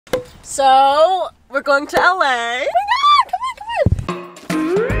So we're going to LA. Oh my god, come on, come on.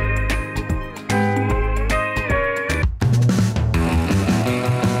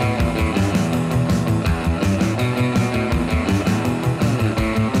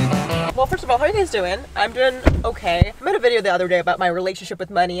 Well, first of all, how are you guys doing? I'm doing okay. I made a video the other day about my relationship with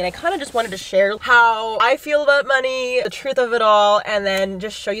money, and I kind of just wanted to share how I feel about money, the truth of it all, and then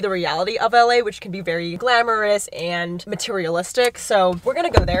just show you the reality of LA, which can be very glamorous and materialistic. So we're gonna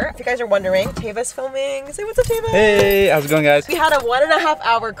go there. If you guys are wondering, Tava's filming. Say what's up, Tava. Hey, how's it going, guys? We had a 1.5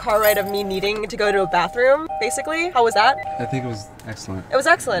 hour car ride of me needing to go to a bathroom, basically. How was that? I think it was excellent. It was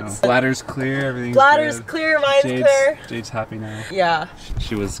excellent. You know, bladder's clear, everything's Bladder's good. clear, mine's clear. Jade's happy now. Yeah.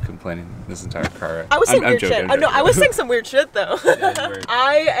 She was complaining this entire car ride. I was saying weird joking, shit. No, I was saying some weird shit though. Yeah,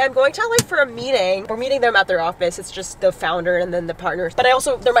 I am going to LA for a meeting. We're meeting them at their office. It's just the founder and then the partners. But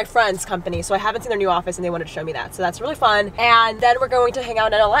they're my friend's company, so I haven't seen their new office and they wanted to show me that. So that's really fun. And then we're going to hang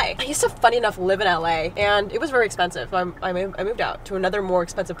out in LA. I used to, funny enough, live in LA and it was very expensive. I moved out to another more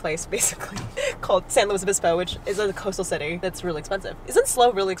expensive place, basically, called San Luis Obispo, which is a coastal city that's really expensive. Isn't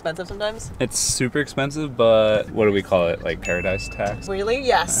SLO really expensive sometimes? It's super expensive, but what do we call it? Like paradise tax? Really?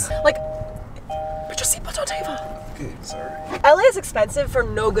 Yes. Like, put your seatbelt on, Tava. Okay, sorry. LA is expensive for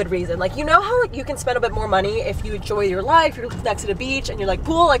no good reason. Like, you know how like you can spend a bit more money if you enjoy your life, you're next to the beach and you're like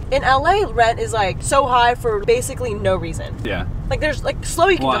cool. Like in LA, rent is like so high for basically no reason. Yeah. Like there's like SLO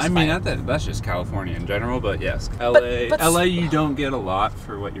you can Well, justify. I mean that's just California in general, but yes, LA you don't get a lot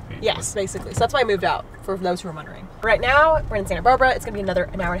for what you're paying. Yes, basically. So that's why I moved out, for those who are wondering. Right now, we're in Santa Barbara. It's gonna be another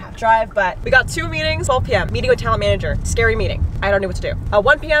 1.5-hour drive, but we got 2 meetings, 12 p.m. Meeting with talent manager. Scary meeting. I don't know what to do.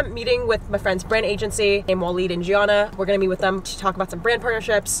 1 p.m. meeting with my friend's brand agency named Waleed and Gianna. We're gonna meet with them to talk about some brand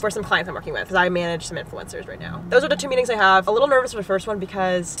partnerships for some clients I'm working with, because I manage some influencers right now. Those are the 2 meetings I have. A little nervous for the first one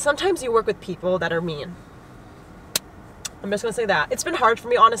because sometimes you work with people that are mean. I'm just gonna say that. It's been hard for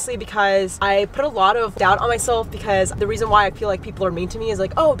me, honestly, because I put a lot of doubt on myself, because the reason why I feel like people are mean to me is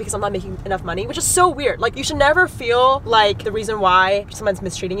like, oh, because I'm not making enough money, which is so weird. Like, you should never feel like the reason why someone's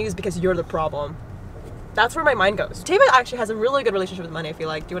mistreating you is because you're the problem. That's where my mind goes. Tava actually has a really good relationship with money, I feel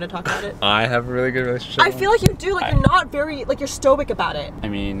like. Do you want to talk about it? I have a really good relationship. I feel like you do. Like, you're not very, like, you're stoic about it. I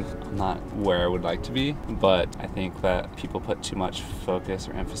mean, I'm not where I would like to be, but I think that people put too much focus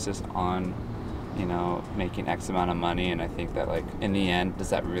or emphasis on, you know, making X amount of money, and I think that, like, in the end, does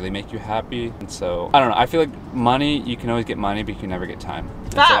that really make you happy? And so, I don't know, I feel like money, you can always get money, but you can never get time.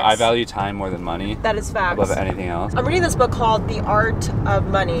 Facts. So I value time more than money. That is facts. Above anything else. I'm reading this book called The Art of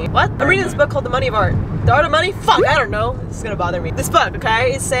Money. What? I'm reading this book called The Money of Art. The Art of Money? Fuck, I don't know. This is gonna bother me. This book,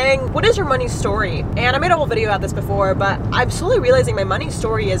 okay, is saying, what is your money story? And I made a whole video about this before, but I'm slowly realizing my money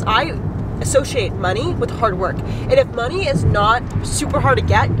story is I associate money with hard work. And if money is not super hard to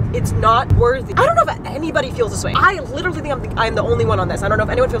get, it's not worthy. I don't know if anybody feels this way. I literally think I'm the only one on this. I don't know if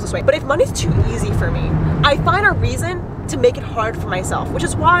anyone feels this way. But if money's too easy for me, I find a reason to make it hard for myself, which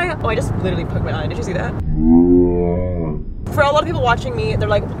is why, oh, I just literally poked my eye. Did you see that? For a lot of people watching me, they're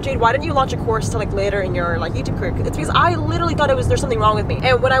like, Jade, why didn't you launch a course till like later in your like YouTube career? It's because I literally thought there's something wrong with me.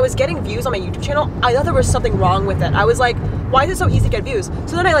 And when I was getting views on my YouTube channel, I thought there was something wrong with it. I was like, why is it so easy to get views?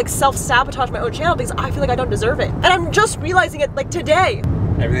 So then I like self-sabotage my own channel because I feel like I don't deserve it. And I'm just realizing it like today.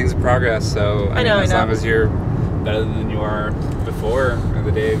 Everything's in progress, so I mean, as long as you're better than you are before or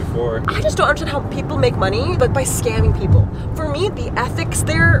the day before. I just don't understand how people make money, but by scamming people. For me, the ethics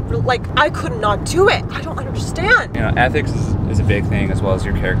there, like, I could not do it. I don't understand. You know, ethics is a big thing, as well as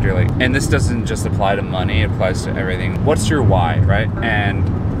your character. Like, and this doesn't just apply to money, it applies to everything. What's your why, right?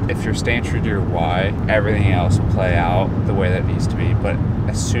 And if you're staying true to your why, everything else will play out the way that it needs to be. But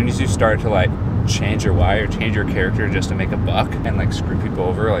as soon as you start to like change your why or change your character just to make a buck and like screw people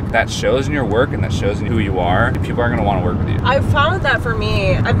over, like that shows in your work and that shows in who you are, and people aren't gonna want to work with you. I've found that for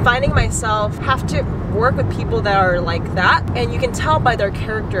me, I'm finding myself have to work with people that are like that, and you can tell by their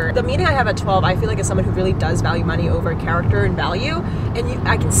character. The meeting I have at 12, I feel like is someone who really does value money over character and value, and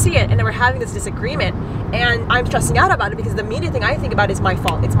I can see it, and then we're having this disagreement, and I'm stressing out about it because the immediate thing I think about is my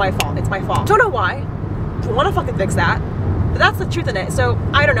fault, it's my fault, it's my fault. Don't know why, don't want to fucking fix that. But that's the truth in it. So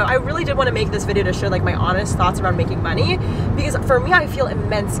I don't know, I really did want to make this video to show like my honest thoughts around making money, because for me I feel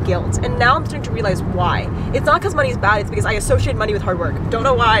immense guilt, and now I'm starting to realize why. It's not because money is bad, it's because I associate money with hard work. Don't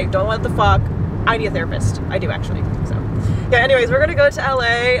know why, don't know what the fuck. I need a therapist. I do actually. So yeah, anyways, we're gonna go to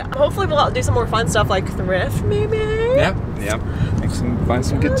LA. Hopefully we'll do some more fun stuff like thrift maybe. Yeah. Find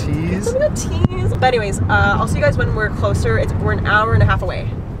some good teas. Some good teas. But anyways, I'll see you guys when we're closer. We're 1.5 hours away.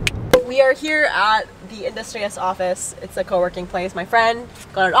 We are here at the Industrious office. It's a co-working place. My friend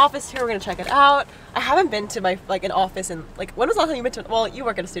got an office here. We're gonna check it out. I haven't been to my an office in when was the last time you been to? Well, you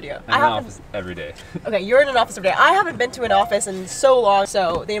work at a studio. I'm in an office every day. Okay, you're in an office every day. I haven't been to an office in so long.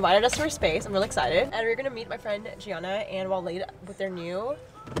 So they invited us to their space. I'm really excited, and we're gonna meet my friend Gianna and Waleed with their new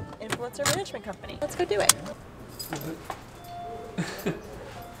influencer management company. Let's go do it.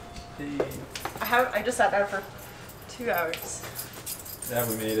 I just sat down for 2 hours. Yeah,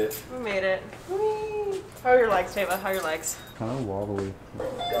 we made it. We made it. Whee! How are your legs, Tava? How are your legs? Kind of wobbly.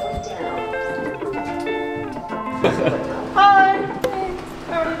 Going down. Hi! Hey.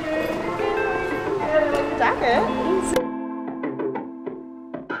 How are you doing? Good. I like your jacket.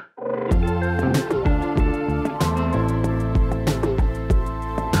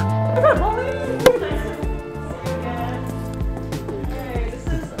 Nice to see you again. Hey, this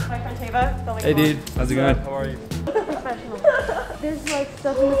is my friend Tava. Hey, dude. How's it going? How are you? There's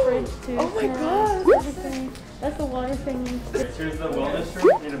stuff in the fridge too. Oh my god! Everything. That's the water thing. Here's the wellness room.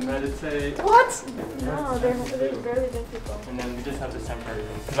 You need to meditate. What? No, there's barely been people. And then we just have this temporary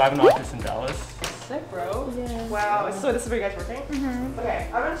room. Because I have an office in Dallas. Sick, bro. Yeah. Wow. So this is where you guys working? Mm-hmm. Okay,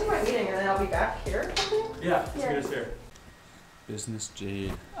 I'm gonna take my meeting and then I'll be back here. Yeah, it's good as here. Business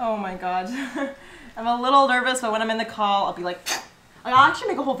Jade. Oh my god. I'm a little nervous, but when I'm in the call, I'll be like, I'll actually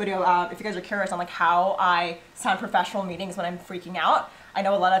make a whole video if you guys are curious on how I sound professional in meetings when I'm freaking out. I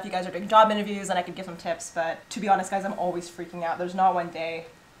know a lot of you guys are doing job interviews and I could give some tips, but to be honest guys, I'm always freaking out. There's not one day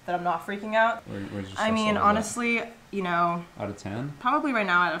that I'm not freaking out. Where's your I mean, honestly, you know, out of 10? probably right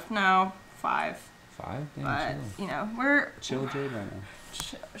now out of, no, 5. 5? Damn, But, chill. you know, we're... Chill Jade right now.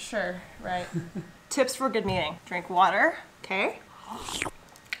 Sure, right. Tips for a good meeting. Drink water, okay?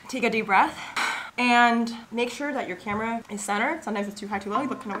 Take a deep breath. And make sure that your camera is centered. Sometimes it's too high, too low. You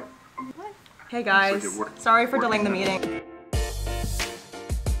look kind of weird. Hey guys, sorry for delaying the meeting.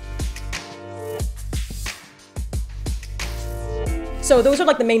 So those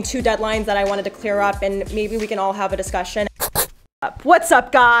are the main 2 deadlines that I wanted to clear up, and maybe we can all have a discussion. What's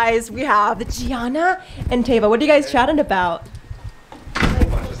up guys? We have Gianna and Tava. What are you guys chatting about? A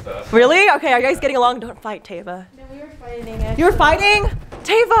bunch of stuff. Really? Okay, are you guys getting along? Don't fight, Tava. No, we were fighting actually. You were fighting?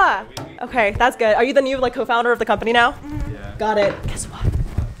 Tava! Okay, that's good. Are you the new co-founder of the company now? Mm-hmm. Yeah. Got it. Guess what?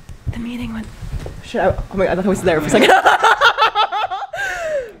 The meeting went... oh my god, I thought I was there for a second.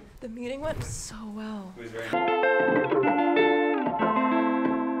 The meeting went so well. Who's very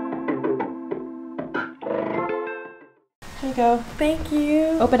Here you go. Thank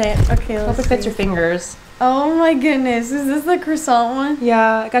you. Open it. Okay, Hope let's it fits see. your fingers. Oh my goodness, is this the croissant one?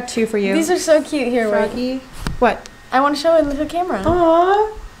 Yeah, I got 2 for you. These are so cute. Here, wait. Froggy. What? I want to show it to the camera. Aww.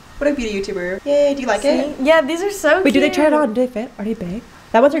 What a beauty YouTuber. Yay, do you like it? See? Yeah, these are so cute. Wait, do they try it on? Do they fit? Are they big?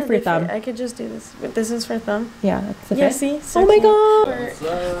 That one's Yeah, for your they thumb. fit. I could just do this. But this is for thumb. Yeah, that's the Yeah, fit. see? So Oh my cute.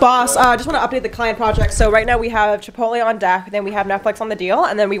 god. Boss, just want to update the client project. So right now we have Chipotle on deck, then we have Netflix on the deal,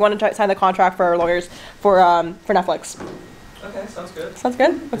 and then we want to sign the contract for our lawyers for Netflix. Okay, sounds good. Sounds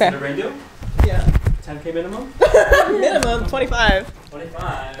good? Is it Okay. a rain deal? Yeah. 10K minimum? Minimum 25.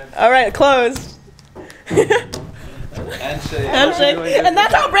 25. All right, closed. Handshake. Handshake. And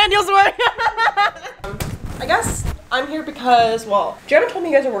that's how brand deals work. I guess I'm here because, well, Jared told me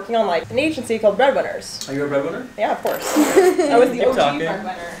you guys are working on an agency called Breadwinners. Are you a breadwinner? Yeah, of course. I was the Keep OG talking.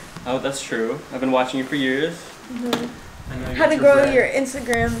 breadwinner. Oh, that's true. I've been watching you for years. Mm-hmm. I know How to your grow brand. your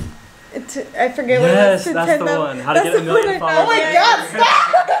Instagram. I forget Yes, what it was. that's the one. How to get a million followers. Oh my god,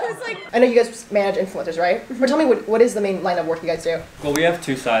 stop! I know you guys manage influencers, right? Or tell me what is the main line of work you guys do? Well, we have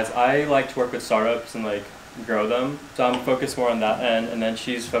 2 sides. I like to work with startups and grow them. So I'm focused more on that end, and then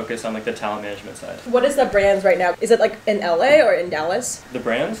she's focused on the talent management side. What is the brands right now? Is it in LA or in Dallas? The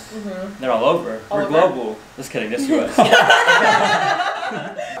brands? They're all over. All We're over? global. Just kidding. Just US.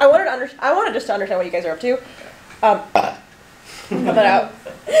 I wanted just to understand what you guys are up to. Cut that out.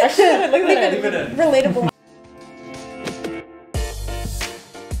 Actually, look at Leave it in. Relatable.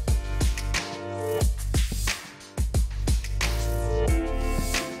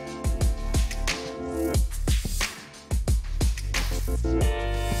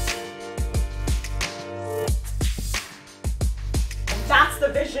 That's the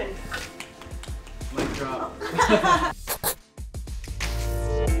vision. Mic drop.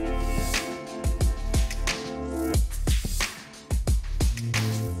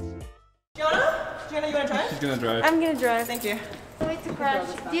 Gianna, you wanna try it? She's gonna drive. I'm gonna drive. Thank you. Wait to crash.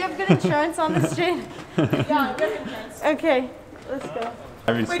 Do you have good insurance on this, Jade? Yeah, good insurance. Okay, let's go.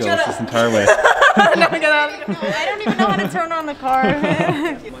 Driving Wait, skills Jenna. this entire way. No, get out. I don't even know how to turn on the car.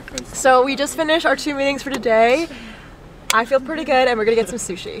 So we just finished our 2 meetings for today. I feel pretty good, and we're gonna get some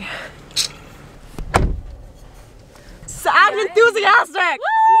sushi. So I'm enthusiastic!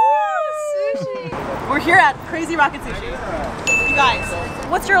 Woo! here at Crazy Rocket Sushi. You guys,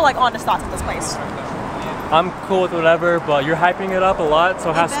 what's your like honest thoughts of this place? I'm cool with whatever, but you're hyping it up a lot,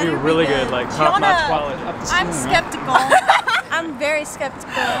 so it has to be really good, like top-notch quality. I'm skeptical. I'm very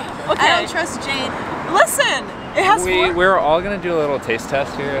skeptical. Okay. I don't trust Jade. Listen, it has We're all gonna do a little taste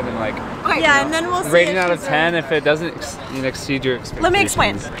test here, and then like Yeah, and then we'll see. rating out of 10. If it doesn't exceed your expectations. Let me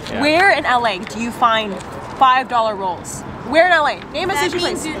explain. Yeah. Where in LA do you find $5 rolls? Where in LA? Name a sushi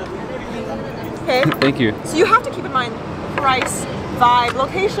place. Okay. Thank you. So you have to keep in mind price, vibe,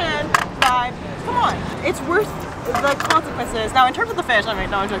 location, vibe. Come on, it's worth the consequences. Now, in terms of the fish, no,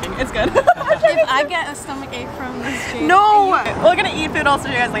 I'm joking. It's good. If I get a stomach ache from this Jade. No, we're gonna eat food. I'll show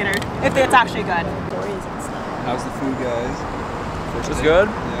you guys later if it's actually good. How's the food, guys? It's good.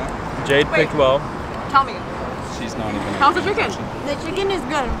 Yeah. Jade picked well. Tell me, She's not even. how's the chicken? The chicken is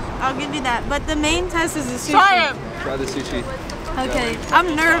good. I'll give you that. But the main test is the sushi. Try it. Try the sushi. Okay.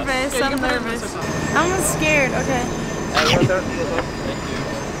 I'm nervous. Yeah, you I'm can put it in nervous. this one. I'm scared. Okay.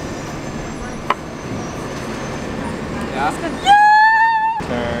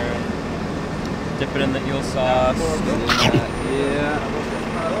 Turn. Dip it in the eel sauce. Yeah.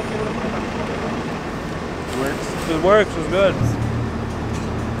 Works. It works. It's good.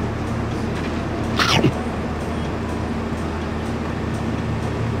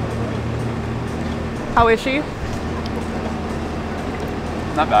 How is she?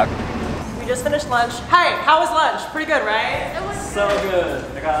 Not bad. We just finished lunch. Hey, how was lunch? Pretty good, right? So good.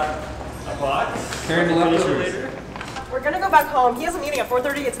 I got a box. Carrying the leftovers. We're gonna go back home. He has a meeting at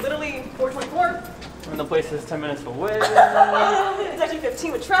 4:30. It's literally 4:24. And the place is 10 minutes away. It's actually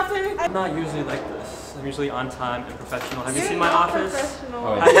 15 with traffic. I'm not usually like this. I'm usually on time and professional. Have you seen my office?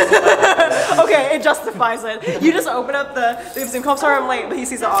 Oh, Have you seen my office? Okay, it justifies it. You just open up the Zoom call. Sorry, I'm late, but he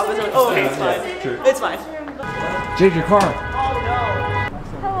sees the office. You're like, oh, okay, it's fine. It's fine. Jade, your car. Oh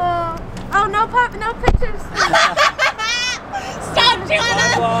Hello. Oh, no pictures. Stop doing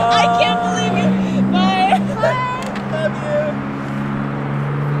that! I can't believe it. Bye. Bye. Love you.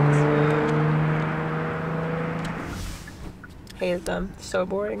 Hate them. So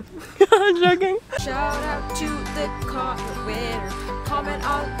boring. I'm joking. Shout out to the comment winner. Comment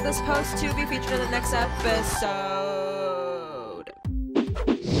on this post to be featured in the next episode.